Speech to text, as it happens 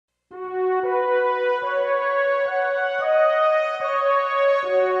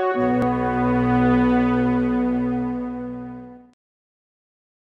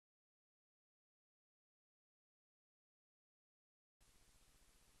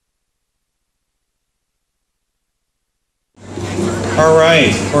All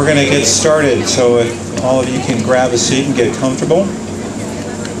right, we're going to get started. So if all of you can grab a seat and get comfortable.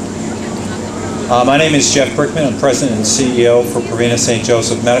 My name is Jeff Brickman. I'm President and CEO for Provena St.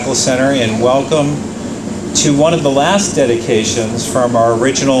 Joseph Medical Center, and welcome to one of the last dedications from our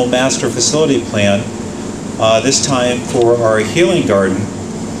original master facility plan, this time for our healing garden.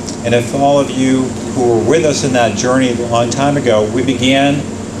 And if all of you who were with us in that journey a long time ago, we began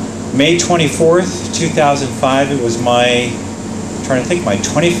May 24th, 2005. It was my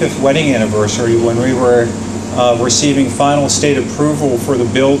 25th wedding anniversary when we were receiving final state approval for the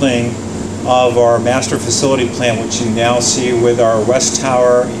building of our master facility plan, which you now see with our West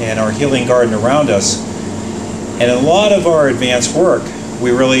Tower and our healing garden around us. And in a lot of our advanced work,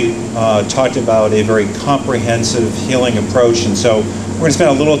 we really talked about a very comprehensive healing approach. And so we're going to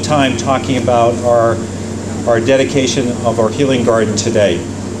spend a little time talking about our dedication of our healing garden today.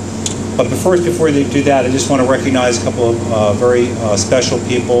 But before we do that, I just want to recognize a couple of very special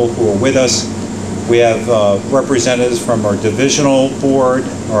people who are with us. We have representatives from our divisional board,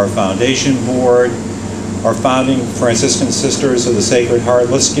 our foundation board, our founding Franciscan Sisters of the Sacred Heart.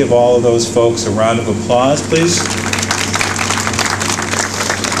 Let's give all of those folks a round of applause, please.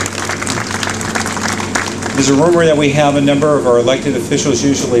 There's a rumor that we have a number of our elected officials.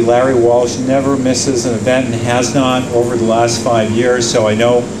 Usually Larry Walsh never misses an event and has not over the last 5 years, so I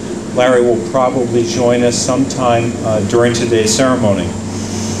know Larry will probably join us sometime during today's ceremony.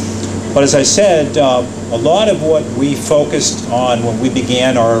 But as I said, a lot of what we focused on when we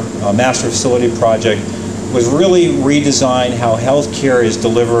began our master facility project was really redesign how healthcare is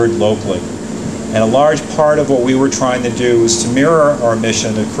delivered locally. And a large part of what we were trying to do was to mirror our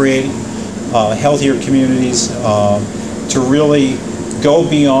mission to create healthier communities, to really go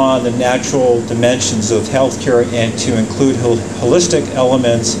beyond the natural dimensions of healthcare and to include holistic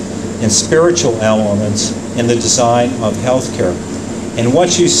elements and spiritual elements in the design of healthcare. And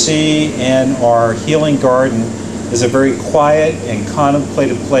what you see in our healing garden is a very quiet and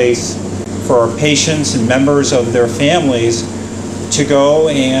contemplative place for our patients and members of their families to go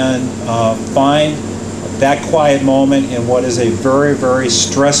and find that quiet moment in what is a very, very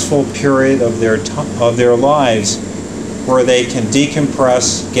stressful period of their lives, where they can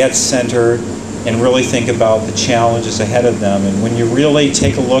decompress, get centered, and really think about the challenges ahead of them. And when you really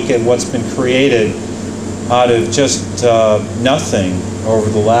take a look at what's been created out of just nothing over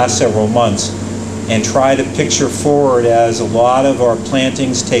the last several months and try to picture forward as a lot of our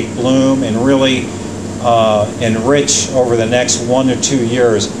plantings take bloom and really enrich over the next 1 or 2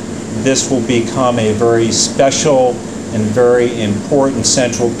 years, this will become a very special and very important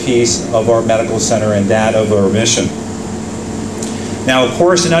central piece of our medical center and that of our mission. Now, of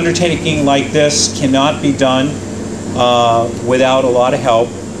course, an undertaking like this cannot be done without a lot of help,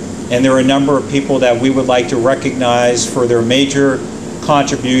 and there are a number of people that we would like to recognize for their major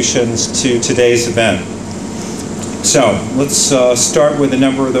contributions to today's event. So let's start with a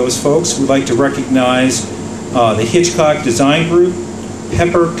number of those folks. We'd like to recognize the Hitchcock Design Group,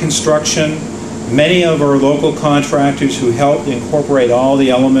 Pepper Construction, many of our local contractors who helped incorporate all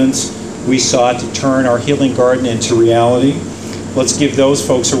the elements we sought to turn our healing garden into reality. Let's give those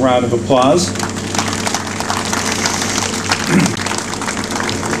folks a round of applause.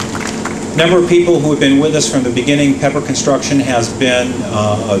 A number of people who have been with us from the beginning. Pepper Construction has been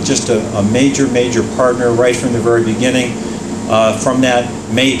just a major partner right from the very beginning, from that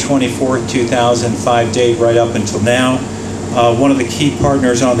May 24th, 2005 date right up until now. One of the key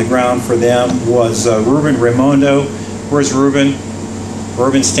partners on the ground for them was Ruben Raimondo. Where's Ruben?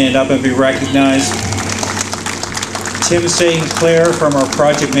 Ruben, stand up and be recognized. Tim St. Clair from our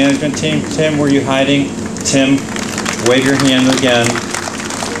project management team. Tim, where are you hiding? Tim, wave your hand again.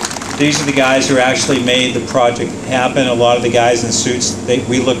 These are the guys who actually made the project happen. A lot of the guys in suits,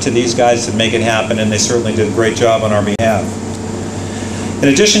 we look to these guys to make it happen, and they certainly did a great job on our behalf. In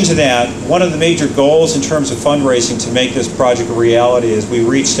addition to that, one of the major goals in terms of fundraising to make this project a reality is we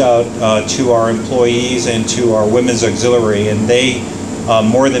reached out to our employees and to our Women's Auxiliary, and they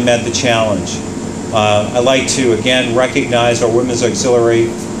more than met the challenge. I'd like to again recognize our Women's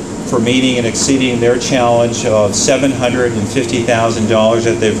Auxiliary for meeting and exceeding their challenge of $750,000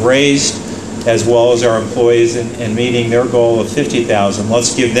 that they've raised, as well as our employees in meeting their goal of $50,000.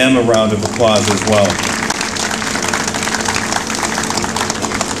 Let's give them a round of applause as well.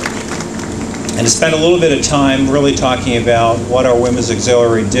 And to spend a little bit of time really talking about what our Women's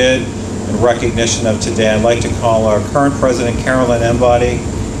Auxiliary did in recognition of today, I'd like to call our current president, Carolyn Embody,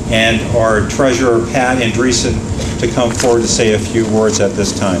 and our treasurer, Pat Andreessen, to come forward to say a few words at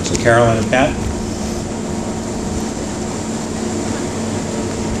this time. So Carolyn and Pat.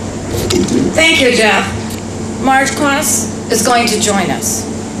 Thank you, Jeff. Marge Quas is going to join us.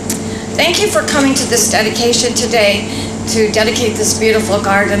 Thank you for coming to this dedication today to dedicate this beautiful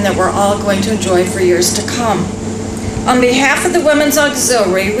garden that we're all going to enjoy for years to come. On behalf of the Women's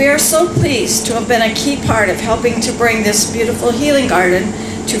Auxiliary, we are so pleased to have been a key part of helping to bring this beautiful healing garden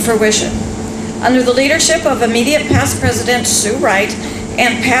to fruition. Under the leadership of immediate past President Sue Wright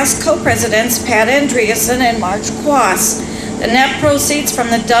and past co-presidents Pat Andreasen and Marge Quas, the net proceeds from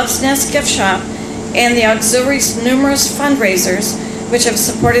the Dove's Nest gift shop and the auxiliary's numerous fundraisers, which have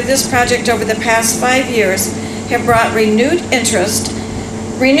supported this project over the past 5 years, have brought renewed interest,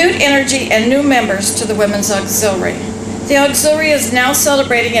 renewed energy, and new members to the Women's Auxiliary. The Auxiliary is now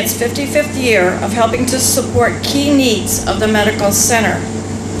celebrating its 55th year of helping to support key needs of the medical center.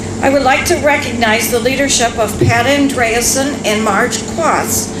 I would like to recognize the leadership of Pat Andreasen and Marge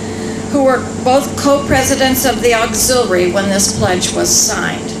Quas, who were both co-presidents of the Auxiliary when this pledge was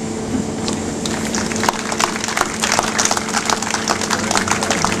signed.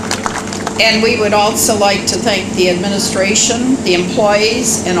 And we would also like to thank the administration, the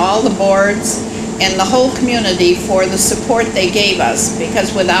employees, and all the boards, and the whole community for the support they gave us,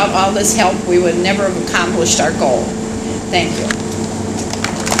 because without all this help, we would never have accomplished our goal. Thank you.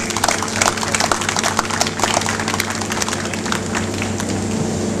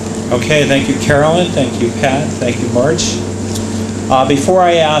 Okay, thank you, Carolyn. Thank you, Pat. Thank you, Marge. Before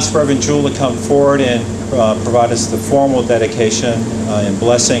I ask Reverend Jewel to come forward and provide us the formal dedication and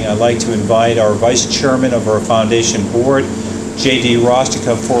blessing, I'd like to invite our Vice Chairman of our Foundation Board, J.D. Ross, to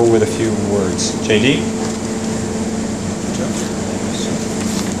come forward with a few words. J.D.?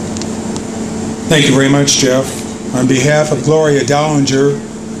 Thank you very much, Jeff. On behalf of Gloria Dollinger,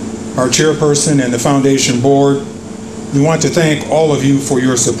 our chairperson and the Foundation Board, we want to thank all of you for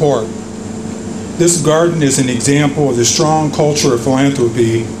your support. This garden is an example of the strong culture of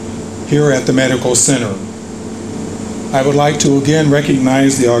philanthropy here at the Medical Center. I would like to again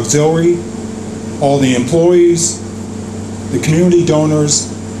recognize the auxiliary, all the employees, the community donors,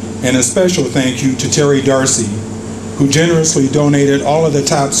 and a special thank you to Terry Darcy, who generously donated all of the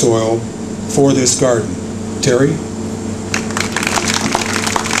topsoil for this garden. Terry?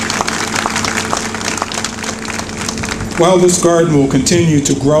 While this garden will continue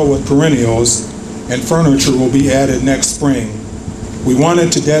to grow with perennials and furniture will be added next spring, we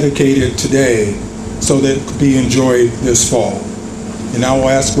wanted to dedicate it today so that it could be enjoyed this fall. And I will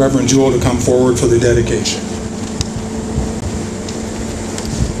ask Reverend Jewel to come forward for the dedication.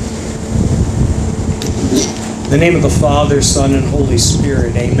 In the name of the Father, Son, and Holy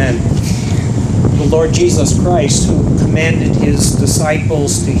Spirit, amen. The Lord Jesus Christ, who commanded his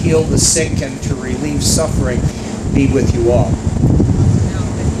disciples to heal the sick and to relieve suffering, be with you all.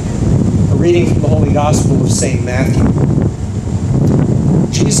 A reading from the Holy Gospel of St. Matthew.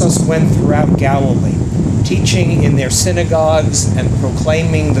 Jesus went throughout Galilee, teaching in their synagogues and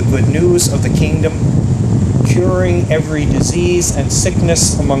proclaiming the good news of the kingdom, curing every disease and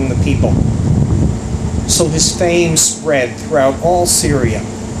sickness among the people. So his fame spread throughout all Syria,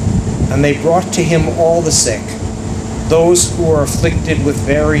 and they brought to him all the sick, those who were afflicted with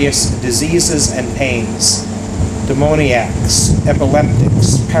various diseases and pains, demoniacs,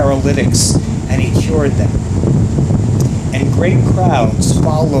 epileptics, paralytics, and he cured them. And great crowds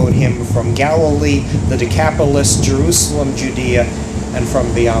followed him from Galilee, the Decapolis, Jerusalem, Judea, and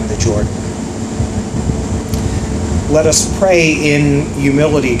from beyond the Jordan. Let us pray in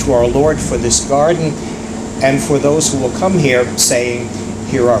humility to our Lord for this garden and for those who will come here, saying,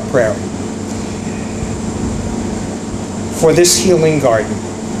 hear our prayer. For this healing garden,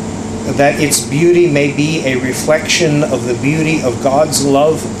 that its beauty may be a reflection of the beauty of God's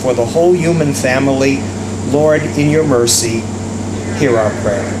love for the whole human family, Lord, in your mercy, hear our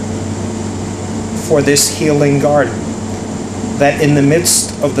prayer. For this healing garden, that in the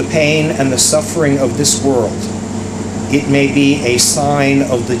midst of the pain and the suffering of this world, it may be a sign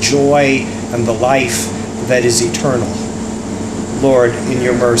of the joy and the life that is eternal. Lord, in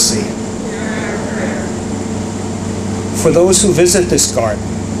your mercy. For those who visit this garden,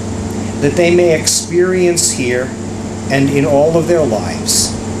 that they may experience here and in all of their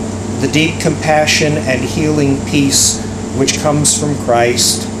lives the deep compassion and healing peace which comes from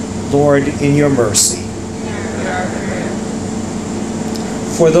Christ, Lord, in your mercy.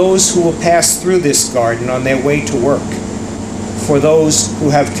 For those who will pass through this garden on their way to work, for those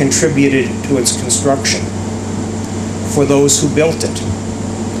who have contributed to its construction, for those who built it,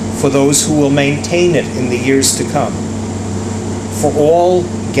 for those who will maintain it in the years to come, for all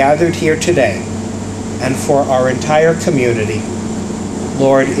gathered here today, and for our entire community,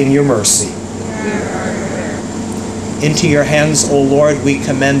 Lord, in your mercy. Into your hands, O Lord, we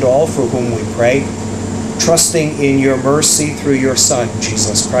commend all for whom we pray, trusting in your mercy through your Son,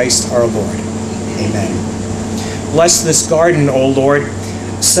 Jesus Christ our Lord. Amen. Bless this garden, O Lord,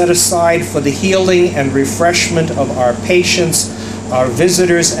 set aside for the healing and refreshment of our patients, our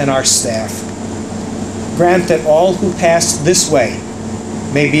visitors, and our staff. Grant that all who pass this way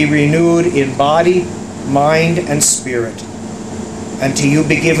may be renewed in body, mind, and spirit. And to you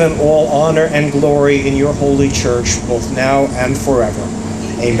be given all honor and glory in your holy church, both now and forever.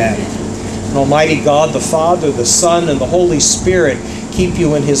 Amen. And Almighty God, the Father, the Son, and the Holy Spirit keep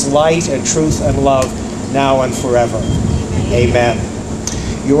you in his light and truth and love now and forever. Amen.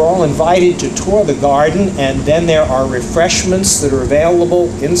 You're all invited to tour the garden, and then there are refreshments that are available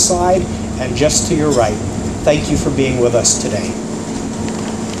inside and just to your right. Thank you for being with us today.